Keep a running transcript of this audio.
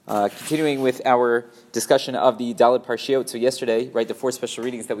Continuing with our discussion of the Daled Parshiot. So yesterday, right, the four special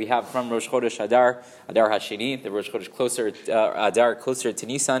readings that we have from Rosh Chodesh Adar Hasheni, the Rosh Chodesh Adar closer to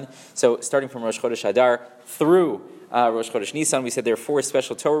Nisan. So starting from Rosh Chodesh Adar through Rosh Chodesh Nisan, we said there are four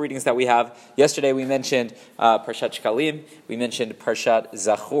special Torah readings that we have. Yesterday we mentioned Parshat Shkalim, we mentioned Parshat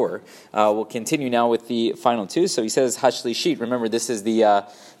Zachor. We'll continue now with the final two. So he says Hashlishit. Remember, this is the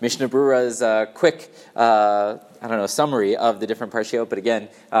Mishnah Brura's quick summary of the different parshiot, but again,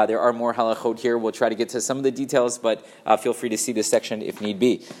 there are more halachot here. We'll try to get to some of the details, but feel free to see this section if need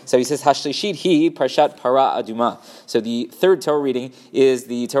be. So he says, Hashlishit hi parshat para aduma. So the third Torah reading is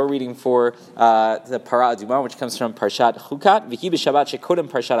the Torah reading for the para aduma, which comes from Parshat Chukat, v'hi b'shabbat shekodem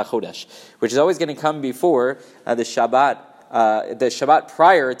parshat HaChodesh, which is always going to come before the Shabbat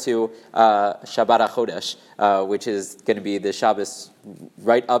prior to Shabbat HaChodesh, which is going to be the Shabbos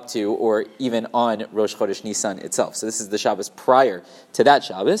right up to or even on Rosh Chodesh Nisan itself. So this is the Shabbos prior to that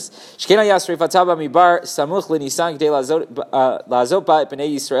Shabbos. Shkena yasrei fataba mibar samuch leNisan k'dei lazot ba et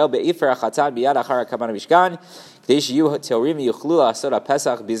bnei Yisrael be'ifer hachatan biyad achar hakaman mishkan k'dei shiyu teorim yuchlu la'asot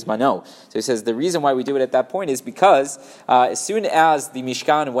haPesach bizmano. So he says the reason why we do it at that point is because as soon as the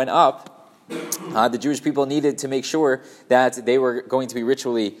Mishkan went up, the Jewish people needed to make sure that they were going to be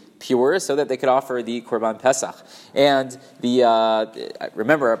ritually pure so that they could offer the Korban Pesach. And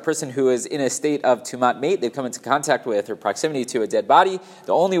remember, a person who is in a state of Tumat Mate, they've come into contact with or proximity to a dead body,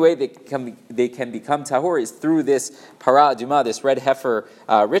 the only way they can become Tahor is through this Para Aduma, this red heifer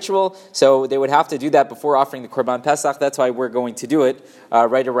ritual. So they would have to do that before offering the Korban Pesach. That's why we're going to do it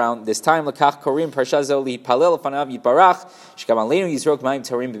right around this time. Lakach Korim Parshazo Li Palel Fanav Yitbarach Shkam Aleinu Yizrok Mayim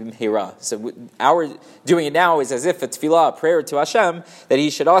Torim B'Mheira. So our doing it now is as if a tefillah, a prayer to Hashem, that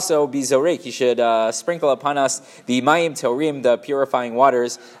He should also be zorek. He should sprinkle upon us the mayim teorim, the purifying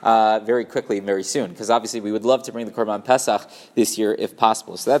waters, very quickly, very soon. Because obviously we would love to bring the Korban Pesach this year if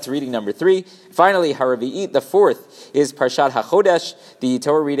possible. So that's reading number 3. Finally, Haravi'it, the fourth, is Parshat HaChodesh, the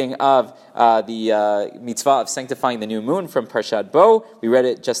Torah reading of the mitzvah of sanctifying the new moon from Parshat Bo. We read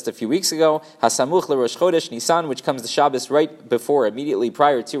it just a few weeks ago. Hasamuch leRosh Chodesh Nisan, which comes the Shabbos right before, immediately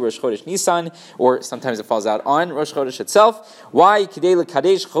prior to Rosh Chodesh Nisan, or sometimes it falls out on Rosh Chodesh itself. Why? Kidei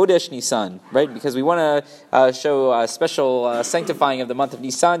l'kadesh Chodesh Nisan, right? Because we want to show a special sanctifying of the month of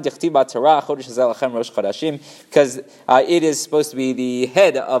Nisan. Dichtiv b'Torah Chodesh hazeh lachem Rosh Chodashim, because it is supposed to be the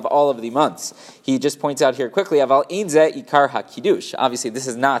head of all of the months. He just points out here quickly, Aval ein zeh ikar hakidush. Obviously, this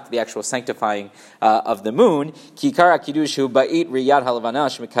is not the actual sanctifying of the moon. Ki ikar hakidush hu ba'it riyad halavana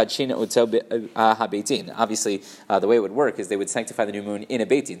shmekadshin utzel habeitin. Obviously, the way it would work is they would sanctify the new moon in a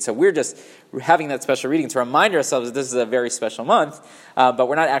beitin. So we're just having that special reading to remind ourselves that this is a very special month, but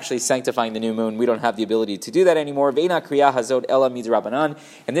we're not actually sanctifying the new moon. We don't have the ability to do that anymore. Ve'ina kriya hazot ela midrabanan.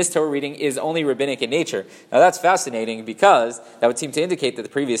 And this Torah reading is only rabbinic in nature. Now that's fascinating because that would seem to indicate that the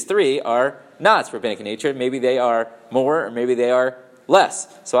previous 3 are not rabbinic in nature. Maybe they are more, or maybe they are less.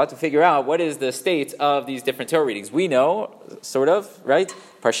 So I have to figure out what is the state of these different Torah readings. We know, sort of, right?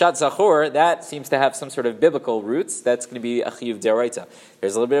 Parshat Zachor, that seems to have some sort of biblical roots. That's going to be a chiyuv d'oraita.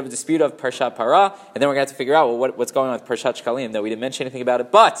 There's a little bit of a dispute of Parshat Para, and then we're going to have to figure out what's going on with Parshat Shkalim, that we didn't mention anything about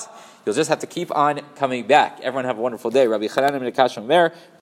it, but you'll just have to keep on coming back. Everyone have a wonderful day. Rabbi Chanan ben Akash Omer.